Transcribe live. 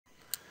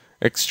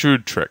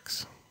Extrude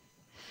tricks.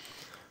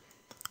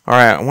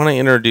 Alright, I want to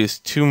introduce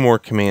two more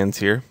commands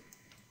here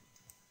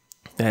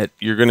that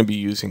you're going to be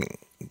using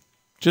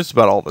just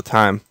about all the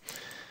time.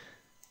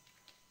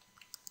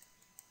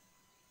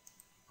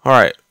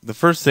 Alright, the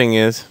first thing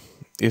is,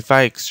 if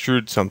I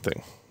extrude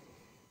something,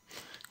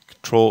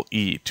 Control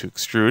E to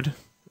extrude,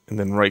 and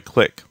then right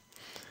click.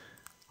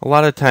 A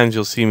lot of times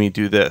you'll see me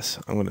do this.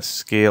 I'm going to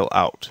scale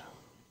out.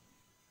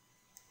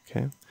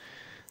 Okay.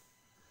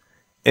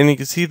 And you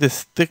can see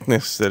this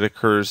thickness that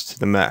occurs to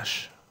the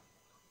mesh.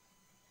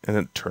 And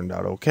it turned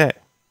out okay.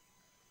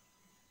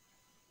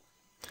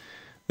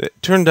 It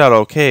turned out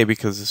okay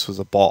because this was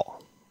a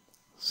ball.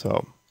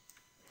 So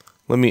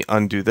let me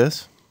undo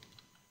this.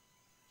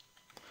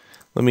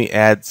 Let me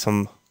add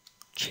some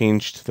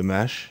change to the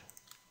mesh.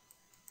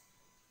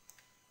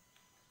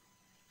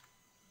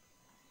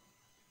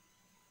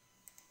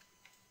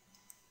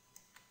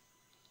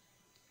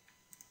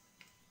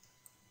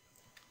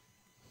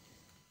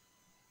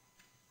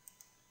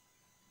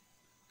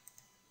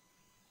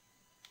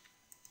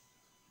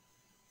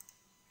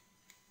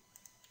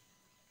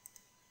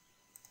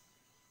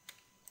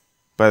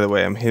 By the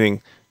way, I'm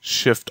hitting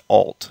Shift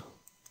Alt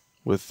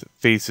with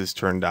faces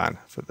turned on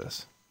for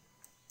this.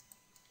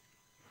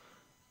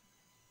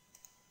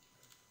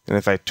 And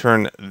if I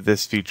turn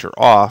this feature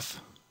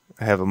off,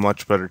 I have a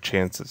much better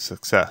chance of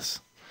success.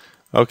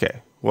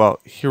 Okay, well,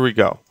 here we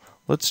go.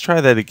 Let's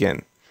try that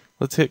again.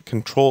 Let's hit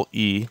Control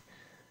E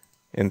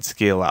and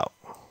scale out.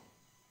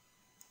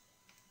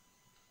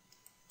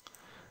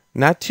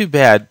 Not too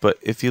bad, but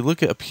if you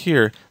look up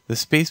here, the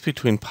space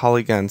between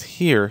polygons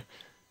here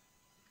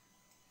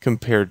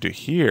compared to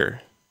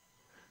here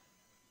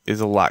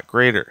is a lot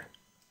greater.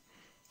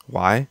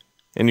 Why?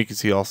 And you can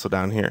see also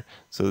down here.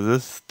 So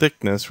this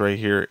thickness right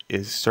here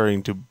is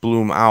starting to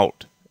bloom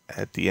out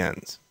at the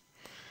ends.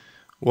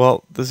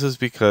 Well, this is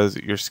because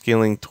you're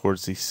scaling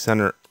towards the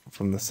center,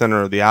 from the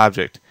center of the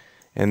object,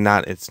 and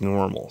not its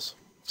normals.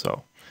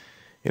 So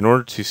in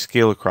order to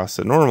scale across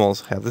the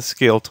normals, have the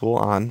scale tool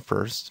on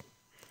first,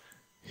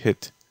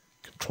 hit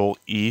Control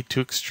E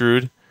to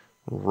extrude,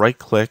 right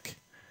click,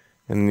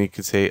 and then you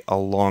can say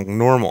along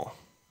normal.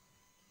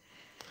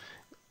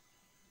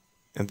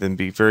 And then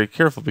be very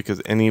careful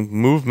because any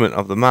movement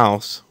of the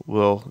mouse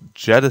will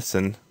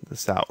jettison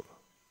this out.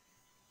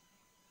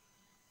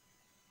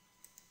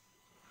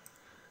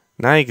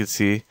 Now you can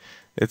see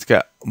it's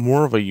got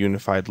more of a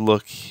unified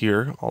look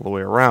here all the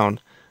way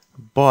around,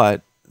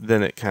 but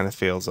then it kind of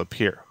fails up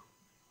here.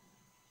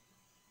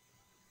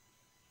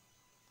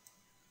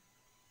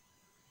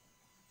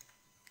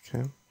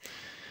 Okay.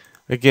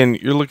 Again,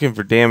 you're looking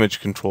for damage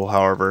control,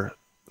 however,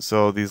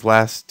 so these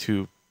last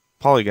two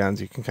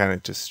polygons you can kind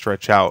of just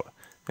stretch out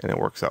and it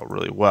works out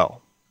really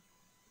well.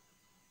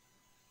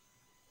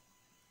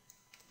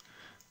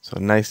 So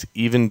a nice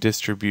even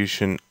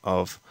distribution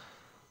of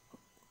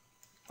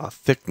a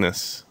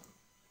thickness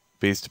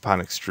based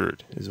upon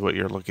extrude is what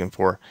you're looking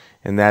for,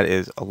 and that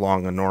is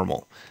along a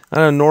normal.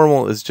 And a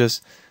normal is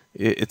just,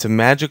 it's a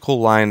magical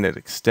line that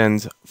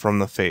extends from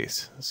the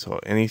face. So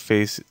any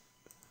face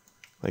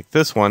like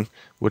this one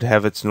would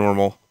have its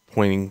normal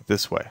pointing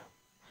this way.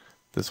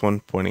 This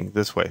one pointing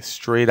this way,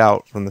 straight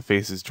out from the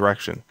face's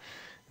direction.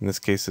 In this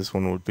case, this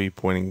one would be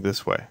pointing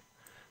this way.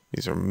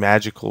 These are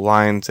magical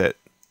lines that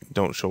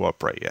don't show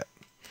up right yet.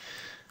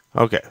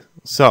 Okay,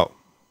 so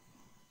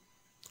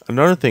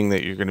another thing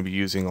that you're going to be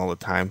using all the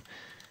time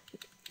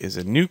is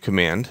a new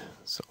command.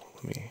 So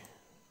let me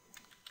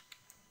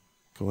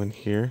go in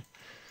here.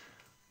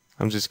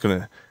 I'm just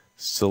going to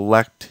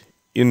select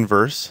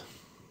inverse.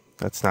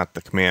 That's not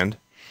the command.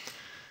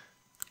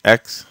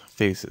 X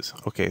faces.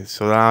 Okay,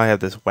 so now I have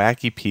this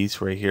wacky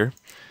piece right here.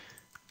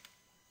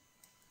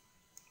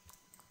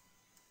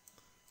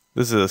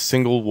 This is a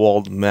single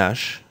walled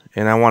mesh,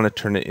 and I want to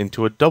turn it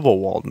into a double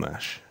walled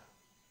mesh.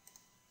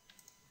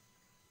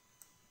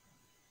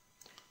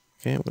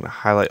 Okay, I'm going to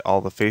highlight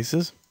all the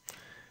faces.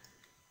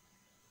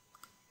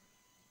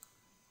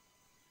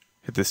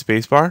 Hit the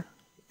spacebar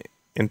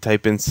and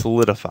type in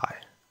solidify.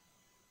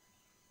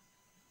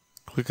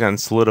 Click on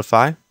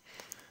solidify,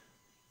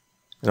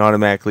 and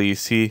automatically you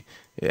see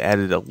it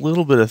added a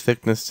little bit of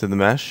thickness to the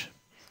mesh.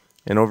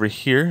 And over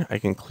here I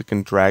can click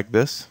and drag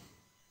this.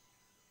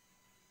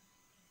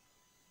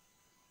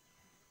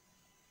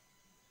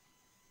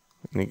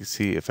 And you can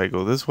see if I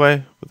go this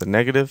way with a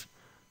negative,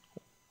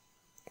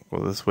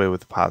 go this way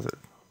with a positive.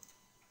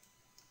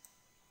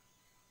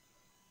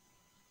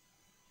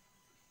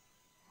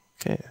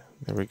 Okay,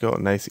 there we go.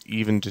 Nice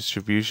even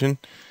distribution.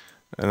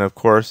 And of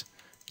course,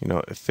 you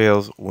know, it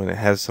fails when it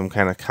has some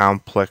kind of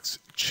complex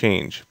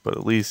change, but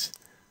at least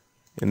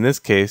in this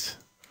case,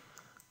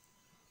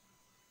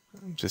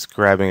 I'm just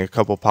grabbing a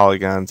couple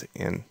polygons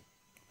and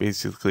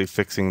basically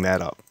fixing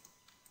that up.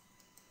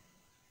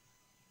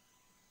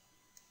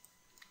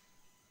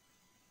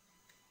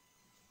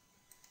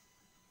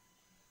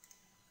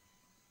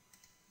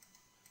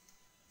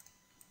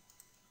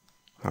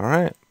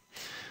 Alright,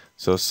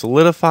 so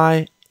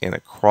solidify and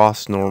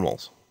across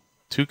normals.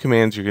 Two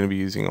commands you're going to be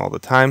using all the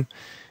time.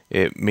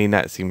 It may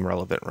not seem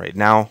relevant right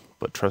now,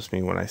 but trust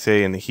me when I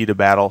say in the heat of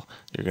battle,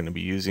 you're going to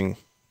be using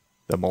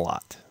them a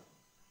lot.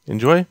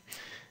 Enjoy,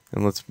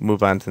 and let's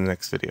move on to the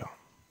next video.